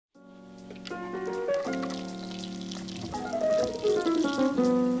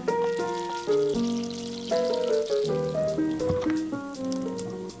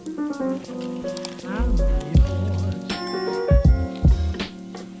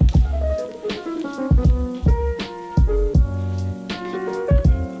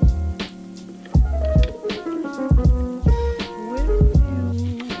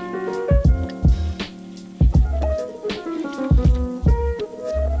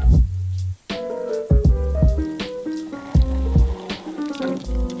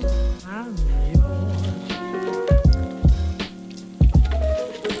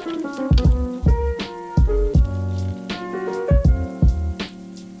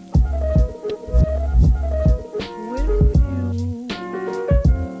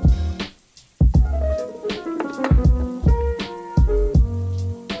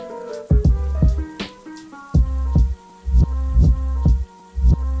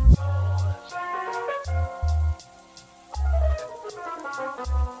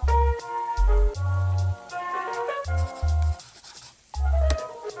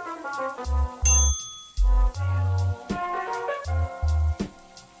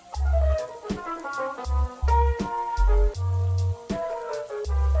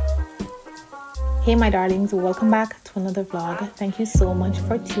Hey my darlings, welcome back to another vlog. Thank you so much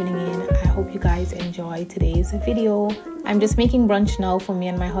for tuning in. I hope you guys enjoy today's video. I'm just making brunch now for me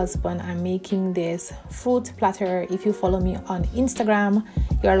and my husband. I'm making this fruit platter. If you follow me on Instagram,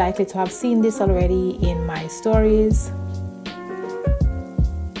 you're likely to have seen this already in my stories.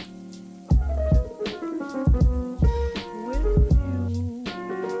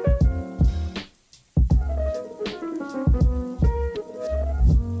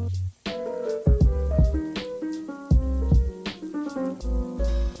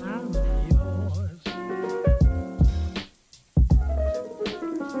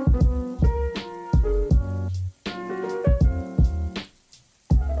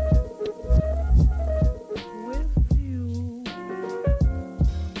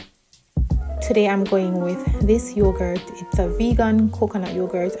 Today I'm going with this yogurt. It's a vegan coconut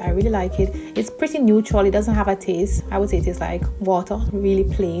yogurt. I really like it. It's pretty neutral. It doesn't have a taste. I would say it tastes like water, really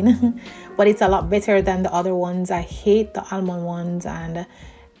plain. But it's a lot better than the other ones. I hate the almond ones, and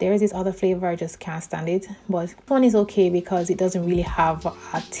there's this other flavor, I just can't stand it. But this one is okay because it doesn't really have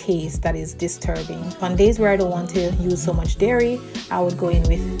a taste that is disturbing. On days where I don't want to use so much dairy, I would go in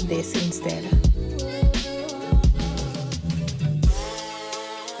with this instead.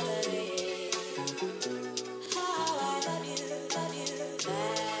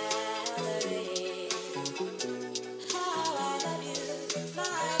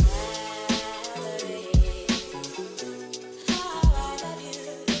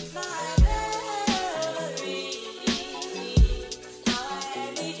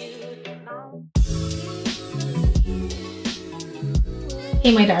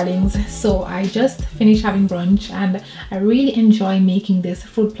 Hey my darlings, so I just finished having brunch and I really enjoy making this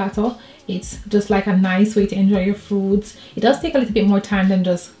fruit platter. It's just like a nice way to enjoy your fruits. It does take a little bit more time than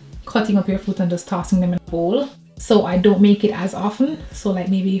just cutting up your fruit and just tossing them in a bowl. So I don't make it as often. So like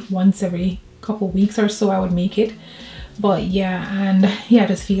maybe once every couple weeks or so I would make it. But yeah, and yeah, I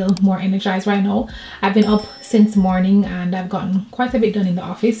just feel more energized right now. I've been up since morning and I've gotten quite a bit done in the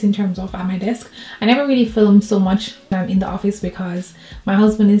office in terms of at my desk. I never really film so much when I'm in the office because my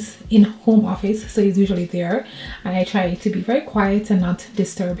husband is in home office, so he's usually there, and I try to be very quiet and not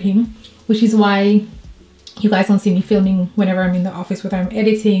disturb him, which is why you guys don't see me filming whenever I'm in the office, whether I'm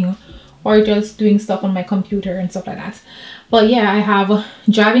editing or just doing stuff on my computer and stuff like that. But yeah, I have a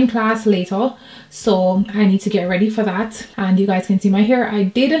driving class later, so I need to get ready for that. And you guys can see my hair. I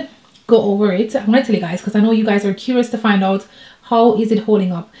did go over it. I want to tell you guys because I know you guys are curious to find out how is it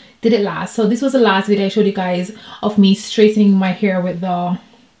holding up. Did it last? So this was the last video I showed you guys of me straightening my hair with the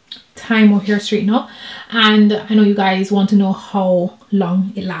Time or hair straightener, and I know you guys want to know how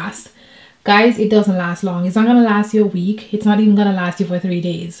long it lasts. Guys, it doesn't last long. It's not gonna last you a week. It's not even gonna last you for 3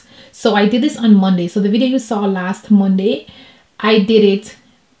 days. So I did this on Monday. So the video you saw last Monday, I did it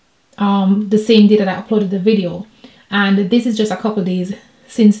the same day that I uploaded the video, and this is just a couple days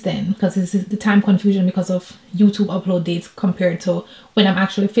since then because this is the time confusion because of YouTube upload dates compared to when I'm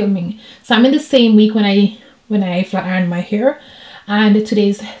actually filming. So I'm in the same week when I flat ironed my hair, and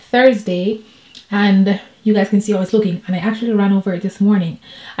today's Thursday, and you guys can see how it's looking, and I actually ran over it this morning.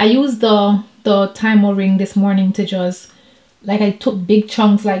 I used the timer ring this morning to just, like, I took big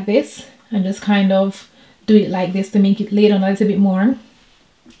chunks like this and just kind of do it like this to make it lay down a little bit more.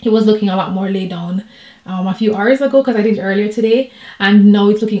 It was looking a lot more laid down, a few hours ago because I did it earlier today, and now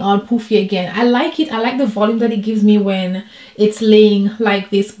it's looking all poofy again. I like it. I like the volume that it gives me when it's laying like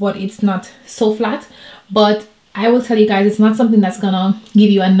this, but it's not so flat. But I will tell you guys, it's not something that's gonna give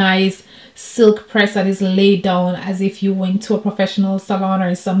you a nice silk press that is laid down as if you went to a professional salon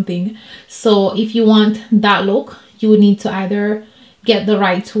or something. So if you want that look, you would need to either get the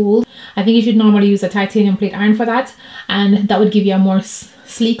right tool. I think you should normally use a titanium plate iron for that, and that would give you a more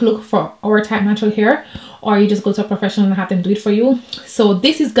sleek look for our type natural hair, or you just go to a professional and have them do it for you. So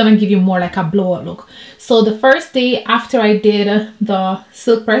this is gonna give you more like a blowout look. So the first day after I did the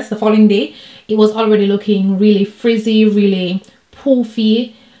silk press, the following day, it was already looking really frizzy, really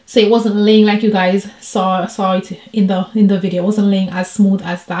poofy. So it wasn't laying like you guys saw it in the video. It wasn't laying as smooth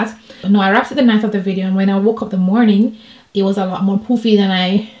as that. No, I wrapped it the night of the video, and when I woke up the morning, it was a lot more poofy than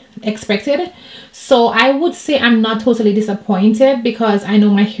I expected. So I would say I'm not totally disappointed, because I know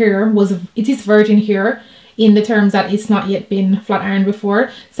my hair it is virgin hair in the terms that it's not yet been flat ironed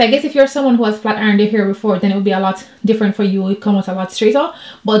before. So I guess if you're someone who has flat ironed your hair before, then it would be a lot different for you. It come out a lot straighter.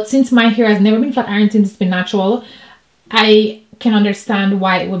 But since my hair has never been flat ironed, since it's been natural, I can understand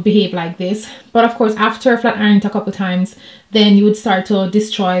why it would behave like this. But of course, after flat ironing it a couple times, then you would start to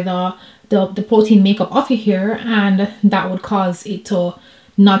destroy the protein makeup of your hair, and that would cause it to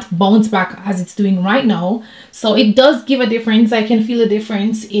not bounce back as it's doing right now. So it does give a difference. I can feel the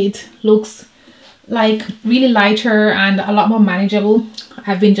difference. It looks like really lighter and a lot more manageable.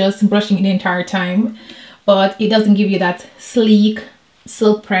 I've been just brushing it the entire time, but it doesn't give you that sleek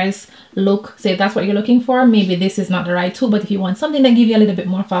silk press look. So if that's what you're looking for, maybe this is not the right tool. But if you want something that gives you a little bit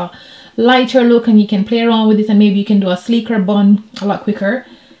more of a lighter look, and you can play around with it, and maybe you can do a sleeker bun a lot quicker,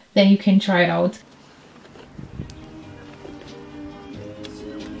 then you can try it out.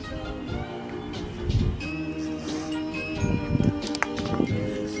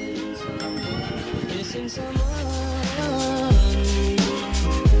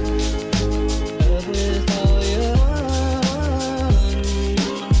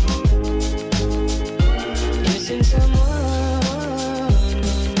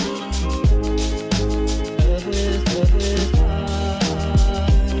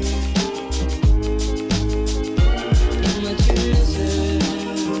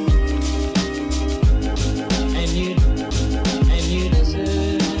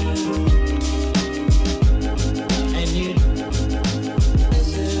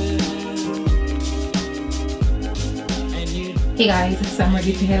 Hey guys, so I'm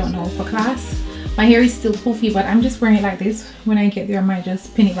ready to head out now for class. My hair is still poofy, but I'm just wearing it like this. When I get there, I might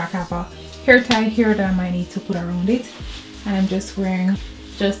just pin it back. I have a hair tie here that I might need to put around it. And I'm just wearing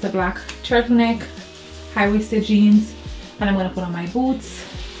just a black turtleneck, high-waisted jeans, and I'm gonna put on my boots.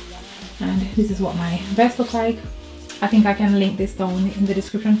 And this is what my vest looks like. I think I can link this down in the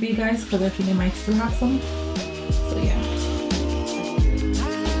description for you guys, because I think I might still have some. So yeah.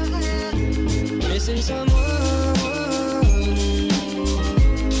 Missing someone.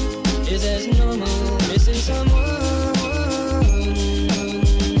 Is as normal, missing someone,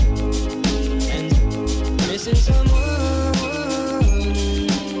 and missing someone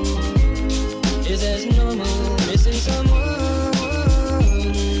is as normal, missing someone.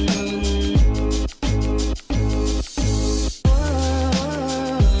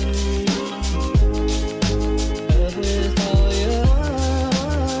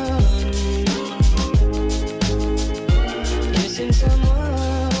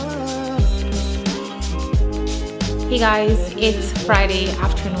 Hey guys, it's Friday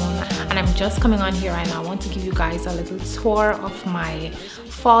afternoon, and I'm just coming on here, and I want to give you guys a little tour of my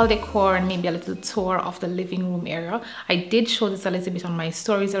fall decor and maybe a little tour of the living room area. I did show this a little bit on my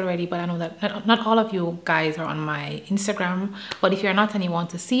stories already, but I know that not all of you guys are on my Instagram. But if you're not and you want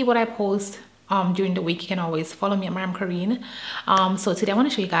to see what I post during the week, you can always follow me at Mariam Coreen. So today I want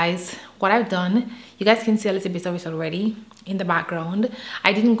to show you guys what I've done. You guys can see a little bit of it already in the background.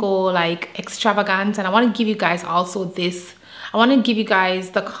 I didn't go like extravagant, and I want to give you guys also this. I want to give you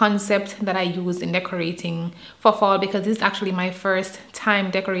guys the concept that I used in decorating for fall, because this is actually my first time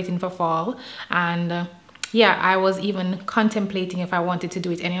decorating for fall. And yeah, I was even contemplating if I wanted to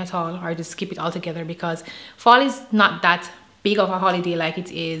do it any at all or just skip it altogether, because fall is not that big of a holiday like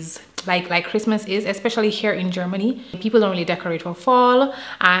it is like Christmas is, especially here in Germany. People don't really decorate for fall,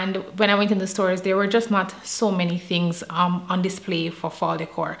 and when I went in the stores, there were just not so many things on display for fall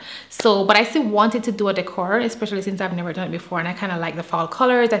decor. So but I still wanted to do a decor, especially since I've never done it before, and I kind of like the fall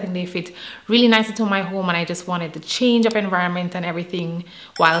colors. I think they fit really nice into my home, and I just wanted the change of environment and everything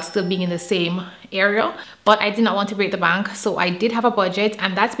while still being in the same area. But I did not want to break the bank, so I did have a budget,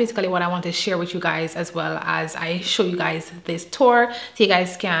 and that's basically what I want to share with you guys, as well as I show you guys this tour so you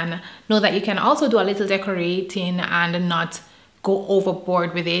guys can know that you can also do a little decorating and not go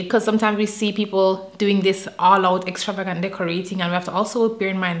overboard with it, because sometimes we see people doing this all out extravagant decorating, and we have to also bear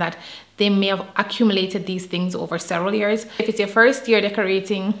in mind that they may have accumulated these things over several years. If it's your first year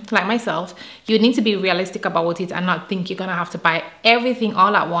decorating like myself, you need to be realistic about it and not think you're gonna have to buy everything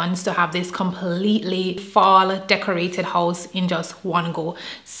all at once to have this completely fall decorated house in just one go.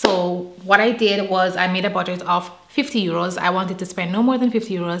 So what I did was I made a budget of 50 euros. I wanted to spend no more than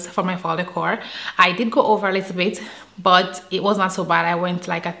 50 euros for my fall decor. I did go over a little bit, but it was not so bad. I went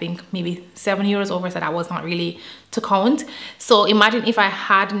like, I think maybe 7 euros over, so that was not really to count. So imagine if I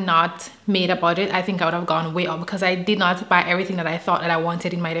had not made a budget, I think I would have gone way up, because I did not buy everything that I thought that I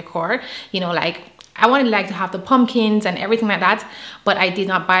wanted in my decor. You know, like I wanted like to have the pumpkins and everything like that, but I did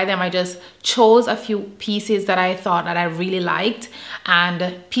not buy them. I just chose a few pieces that I thought that I really liked,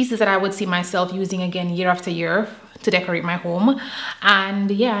 and pieces that I would see myself using again year after year to decorate my home.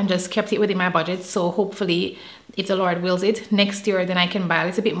 And yeah, and just kept it within my budget. So hopefully, if the Lord wills it, next year then I can buy a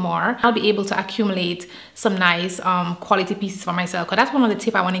little bit more. I'll be able to accumulate some nice quality pieces for myself, because that's one of the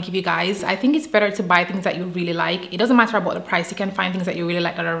tips I want to give you guys. I think it's better to buy things that you really like. It doesn't matter about the price. You can find things that you really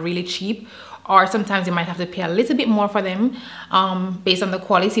like that are really cheap, or sometimes you might have to pay a little bit more for them based on the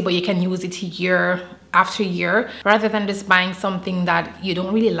quality, but you can use it year after year, rather than just buying something that you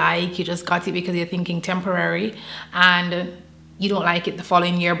don't really like. You just got it because you're thinking temporary, and you don't like it the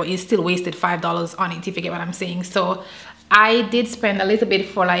following year, but you still wasted $5 on it, if you get what I'm saying. So I did spend a little bit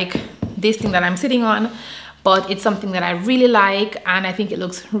for like this thing that I'm sitting on, but it's something that I really like, and I think it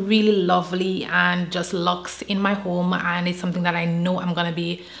looks really lovely and just looks in my home, and it's something that I know I'm gonna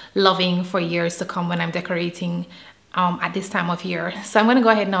be loving for years to come when I'm decorating at this time of year. So I'm gonna go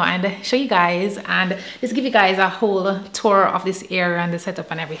ahead now and show you guys and just give you guys a whole tour of this area and the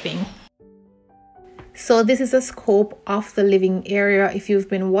setup and everything. So this is a scope of the living area. If you've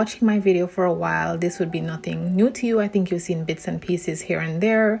been watching my video for a while, this would be nothing new to you. I think you've seen bits and pieces here and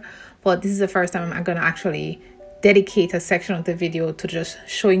there, but this is the first time I'm gonna actually dedicate a section of the video to just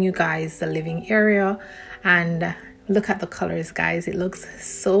showing you guys the living area. And look at the colors, guys. It looks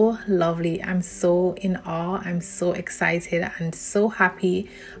so lovely. I'm so in awe. I'm so excited and so happy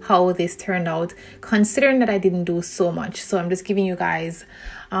how this turned out, considering that I didn't do so much. So I'm just giving you guys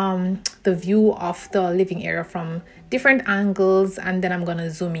the view of the living area from different angles, and then I'm gonna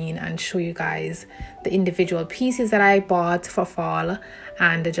zoom in and show you guys the individual pieces that I bought for fall,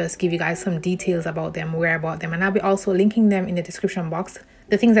 and just give you guys some details about them, where I bought them, and I'll be also linking them in the description box,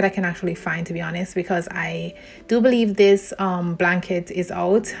 the things that I can actually find, to be honest, because I do believe this blanket is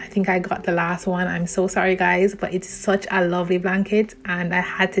out. I think I got the last one. I'm so sorry guys, but it's such a lovely blanket and I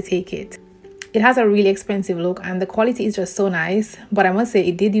had to take it. It has a really expensive look and the quality is just so nice, but I must say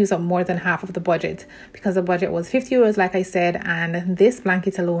it did use up more than half of the budget, because the budget was 50 euros like I said, and this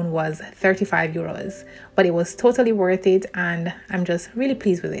blanket alone was 35 euros, but it was totally worth it and I'm just really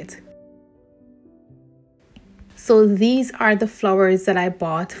pleased with it. So these are the flowers that I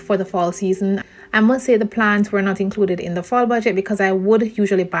bought for the fall season. I must say the plants were not included in the fall budget, because I would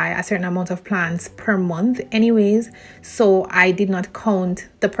usually buy a certain amount of plants per month anyways. So I did not count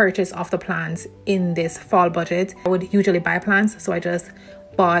the purchase of the plants in this fall budget. I would usually buy plants, so I just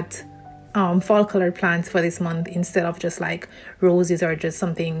bought fall colored plants for this month instead of just like roses or just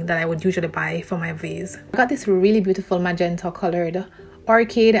something that I would usually buy for my vase. I got this really beautiful magenta colored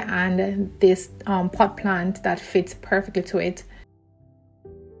orchid and this pot plant that fits perfectly to it.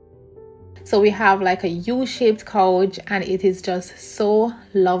 So we have like a U-shaped couch and it is just so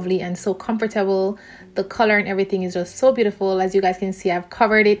lovely and so comfortable. The color and everything is just so beautiful. As you guys can see, I've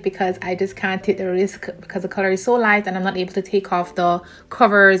covered it because I just can't take the risk, because the color is so light and I'm not able to take off the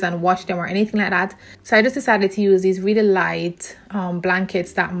covers and wash them or anything like that. So I just decided to use these really light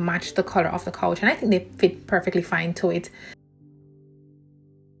blankets that match the color of the couch, and I think they fit perfectly fine to it.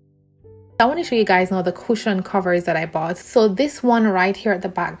 I want to show you guys now the cushion covers that I bought. So this one right here at the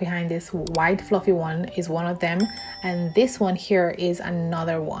back behind this white fluffy one is one of them, and this one here is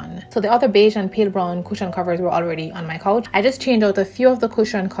another one. So the other beige and pale brown cushion covers were already on my couch. I just changed out a few of the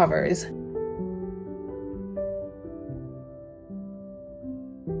cushion covers.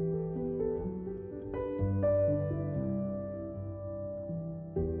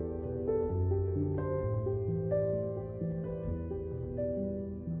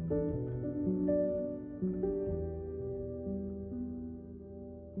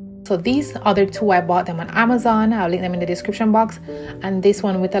 So these other two I bought them on Amazon. I'll link them in the description box. And this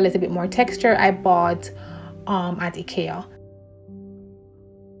one with a little bit more texture I bought at IKEA.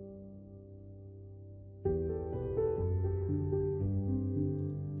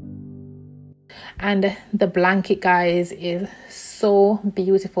 And the blanket, guys, is so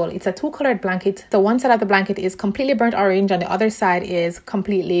beautiful. It's a two-colored blanket. So one side of the blanket is completely burnt orange and the other side is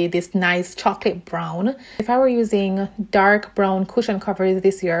completely this nice chocolate brown. If I were using dark brown cushion covers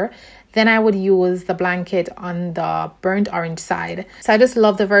this year, then I would use the blanket on the burnt orange side. So I just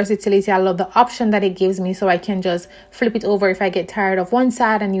love the versatility. I love the option that it gives me, so I can just flip it over if I get tired of one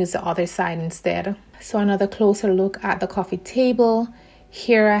side and use the other side instead. So another closer look at the coffee table.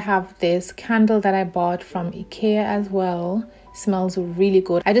 Here I have this candle that I bought from IKEA as well. Smells really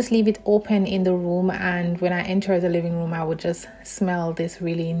good. I just leave it open in the room, and when I enter the living room I would just smell this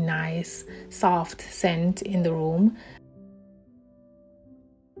really nice soft scent in the room.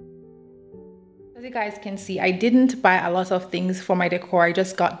 As you guys can see, I didn't buy a lot of things for my decor. I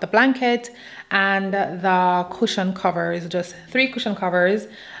just got the blanket and the cushion covers, just 3 cushion covers.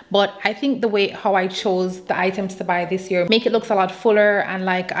 But I think the way how I chose the items to buy this year make it looks a lot fuller, and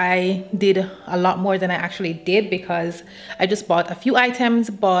like I did a lot more than I actually did, because I just bought a few items,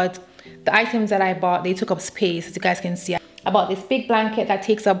 but the items that I bought, they took up space. As you guys can see, I bought this big blanket that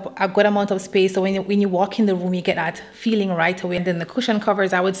takes up a good amount of space, so when you walk in the room you get that feeling right away. And then the cushion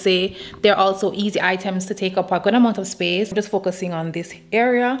covers, I would say they're also easy items to take up a good amount of space. I'm just focusing on this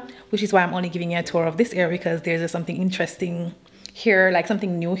area, which is why I'm only giving you a tour of this area, because there's just something interesting here, like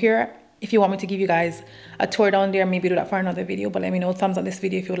something new here. If you want me to give you guys a tour down there, maybe do that for another video, but let me know, thumbs up this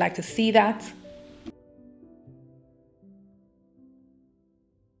video if you would like to see that.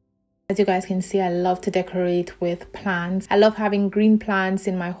 As you guys can see, I love to decorate with plants. I love having green plants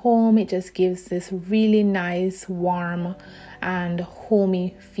in my home. It just gives this really nice, warm and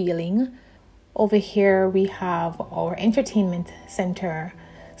homey feeling. Over here we have our entertainment center.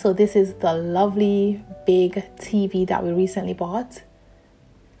 So this is the lovely big TV that we recently bought.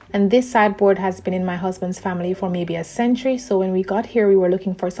 And this sideboard has been in my husband's family for maybe a century. So when we got here, we were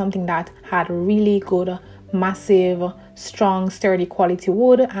looking for something that had really good, massive, strong, sturdy quality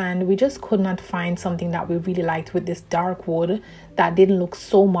wood, and we just could not find something that we really liked with this dark wood that didn't look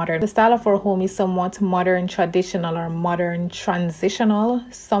so modern. The style of our home is somewhat modern traditional or modern transitional,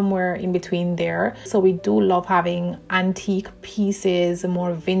 somewhere in between there. So we do love having antique pieces,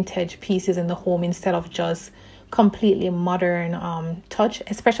 more vintage pieces in the home instead of just completely modern touch,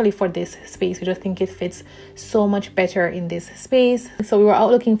 especially for this space. We just think it fits so much better in this space. So we were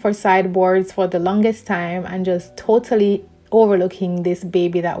out looking for sideboards for the longest time and just totally overlooking this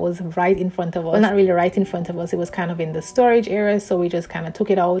baby that was right in front of us. Well, not really right in front of us, it was kind of in the storage area, so we just kind of took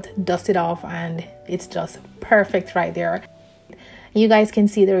it out, dusted off, and it's just perfect right there. You guys can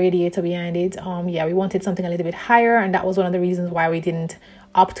see the radiator behind it. Yeah, we wanted something a little bit higher, and that was one of the reasons why we didn't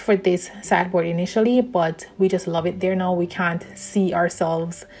opt for this sideboard initially, but we just love it there now. We can't see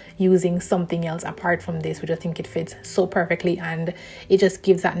ourselves using something else apart from this. We just think it fits so perfectly, and it just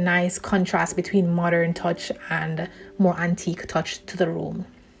gives that nice contrast between modern touch and more antique touch to the room.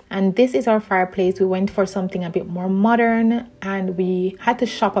 And this is our fireplace. We went for something a bit more modern, and we had to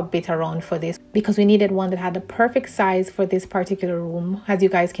shop a bit around for this because we needed one that had the perfect size for this particular room. As you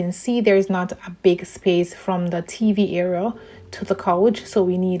guys can see, there's not a big space from the TV area to the couch, so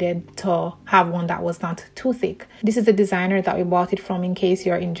we needed to have one that was not too thick. This is the designer that we bought it from, in case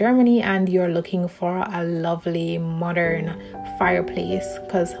you're in Germany and you're looking for a lovely modern fireplace,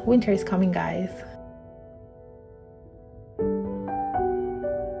 because winter is coming, guys.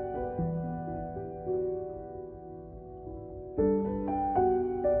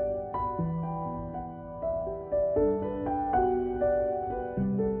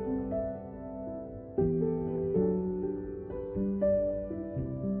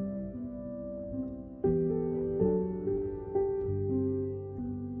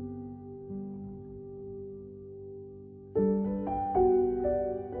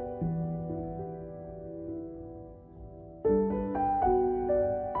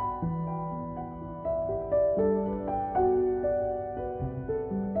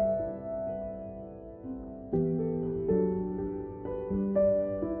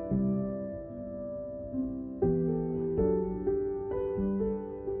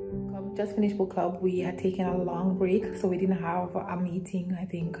 Just finished book club. We had taken a long break, so we didn't have a meeting, I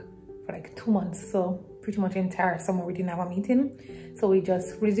think, for like 2 months. So pretty much the entire summer we didn't have a meeting. So we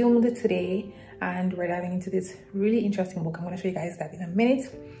just resumed today, and we're diving into this really interesting book. I'm going to show you guys that in a minute.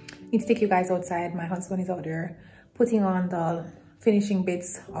 I need to take you guys outside. My husband is out there putting on the finishing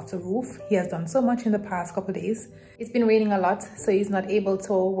bits of the roof. He has done so much in the past couple of days. It's been raining a lot, so he's not able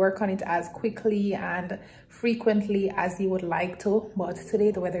to work on it as quickly and frequently as he would like to, but today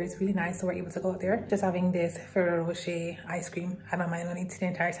the weather is really nice, so we're able to go out there. Just having this Ferrero Rocher ice cream. I had my mind on it the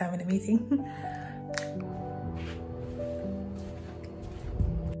entire time in the meeting.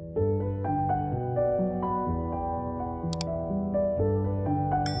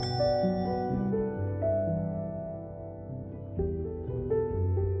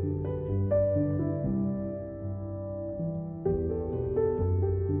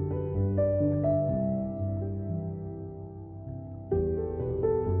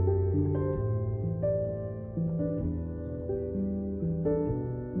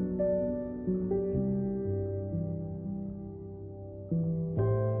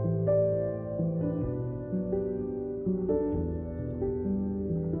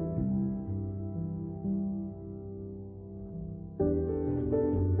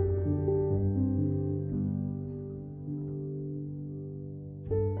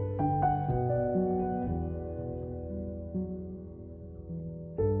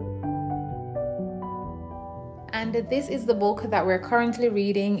 And this is the book that we're currently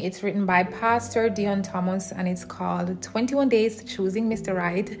reading. It's written by Pastor Dion Thomas and it's called 21 Days to Choosing Mr.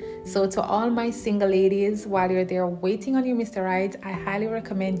 Right. So to all my single ladies, while you're there waiting on your Mr. Right, I highly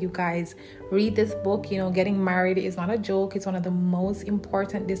recommend you guys read this book. You know, getting married is not a joke. It's one of the most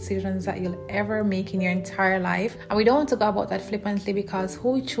important decisions that you'll ever make in your entire life. And we don't want to go about that flippantly, because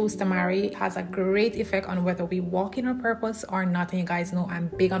who we choose to marry has a great effect on whether we walk in our purpose or not. And you guys know I'm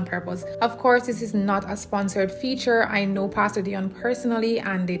big on purpose. Of course, this is not a sponsored feature. I know Pastor Dion personally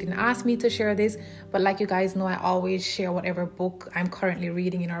and they didn't ask me to share this, but like you guys know, I always share whatever book I'm currently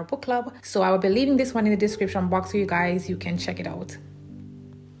reading in our book club. So I will be leaving this one in the description box for you guys. You can check it out.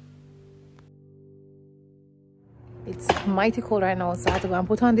 It's mighty cold right now, so I had to go and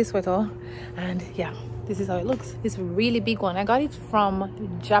put on this sweater. And yeah, this is how it looks. It's a really big one. I got it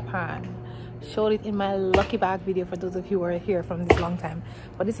from Japan. Showed it in my lucky bag video for those of you who are here from this long time.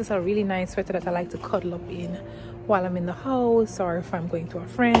 But this is a really nice sweater that I like to cuddle up in while I'm in the house, or if I'm going to a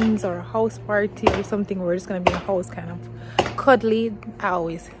friend's or a house party or something, we're just gonna be in a house kind of cuddly. I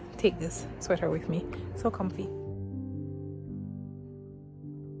always take this sweater with me. So comfy.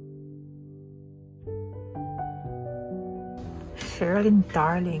 Sherilyn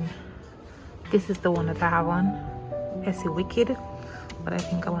Darling, this is the one that I have on. Essie Wicked, but I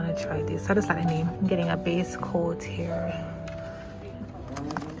think I want to try this. I just like the name. I'm getting a base coat here.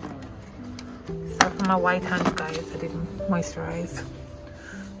 So for my white hands, guys, I didn't moisturize,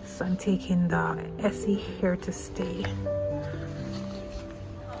 so I'm taking the Essie Here to Stay.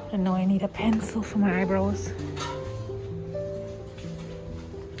 I know I need a pencil for my eyebrows.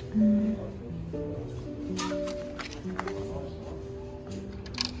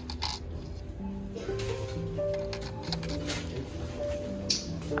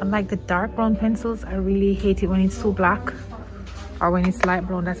 Unlike the dark brown pencils, I really hate it when it's too black, or when it's light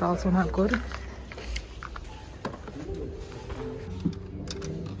brown. That's also not good.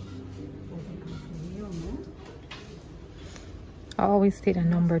 I always take a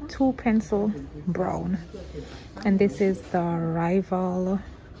number 2 pencil, brown, and this is the Rival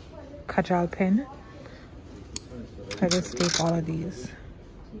Kajal pen. I just take all of these.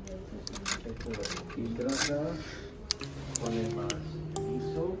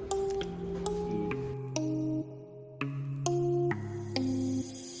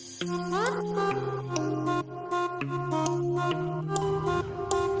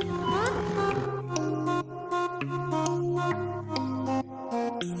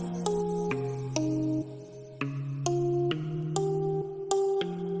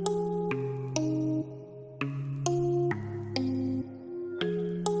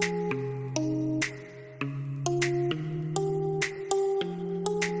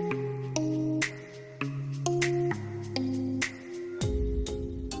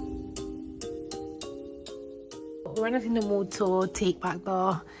 We're not in the mood to take back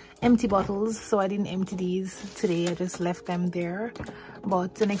the empty bottles, so I didn't empty these today. I just left them there,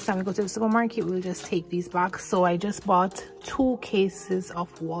 but the next time we go to the supermarket we'll just take these back. So I just bought 2 cases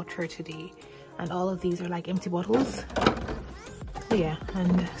of water today, and all of these are like empty bottles. So yeah,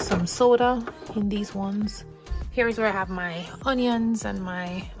 and some soda in these ones. Here's where I have my onions and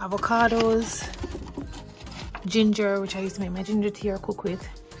my avocados, ginger, which I used to make my ginger tea or cook with,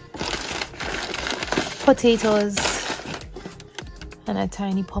 potatoes, and a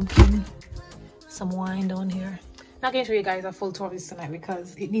tiny pumpkin, some wine down here. Not gonna show you guys a full tour of this tonight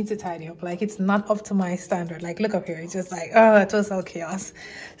because it needs to tidy up. Like, it's not up to my standard. Like, look up here, it's just like, oh, it was all chaos.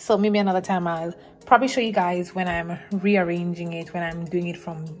 So maybe another time I'll probably show you guys when I'm rearranging it, when I'm doing it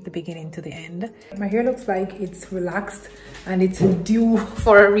from the beginning to the end. My hair looks like it's relaxed and it's due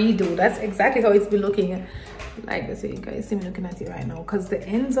for a redo. That's exactly how it's been looking. Like I say, you guys see me looking at it right now, because the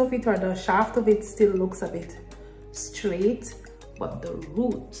ends of it or the shaft of it still looks a bit straight, but the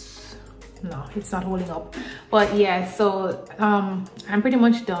roots, no, it's not holding up. But yeah, so I'm pretty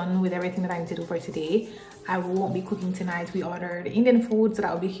much done with everything that I need to do for today. I won't be cooking tonight. We ordered Indian food, so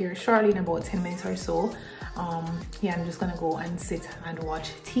that will be here shortly in about 10 minutes or so. Yeah, I'm just gonna go and sit and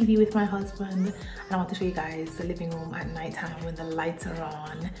watch TV with my husband, and I want to show you guys the living room at nighttime when the lights are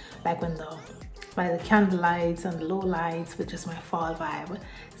on, like when by the candle lights and the low lights, with just my fall vibe.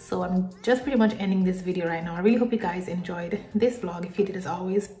 So I'm just pretty much ending this video right now. I really hope you guys enjoyed this vlog. If you did, as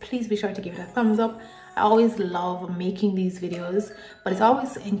always, please be sure to give it a thumbs up. I always love making these videos, but it's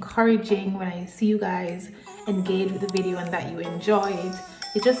always encouraging when I see you guys engage with the video and that you enjoy it.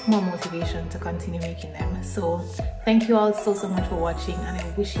 It's just more motivation to continue making them. So thank you all so much for watching, and I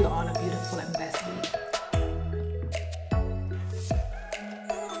wish you all a beautiful and blessed week.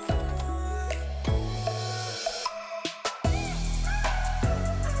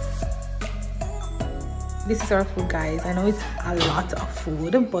 this is our food, guys. I know it's a lot of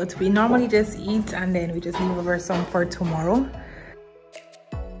food, but we normally just eat and then we just leave over some for tomorrow.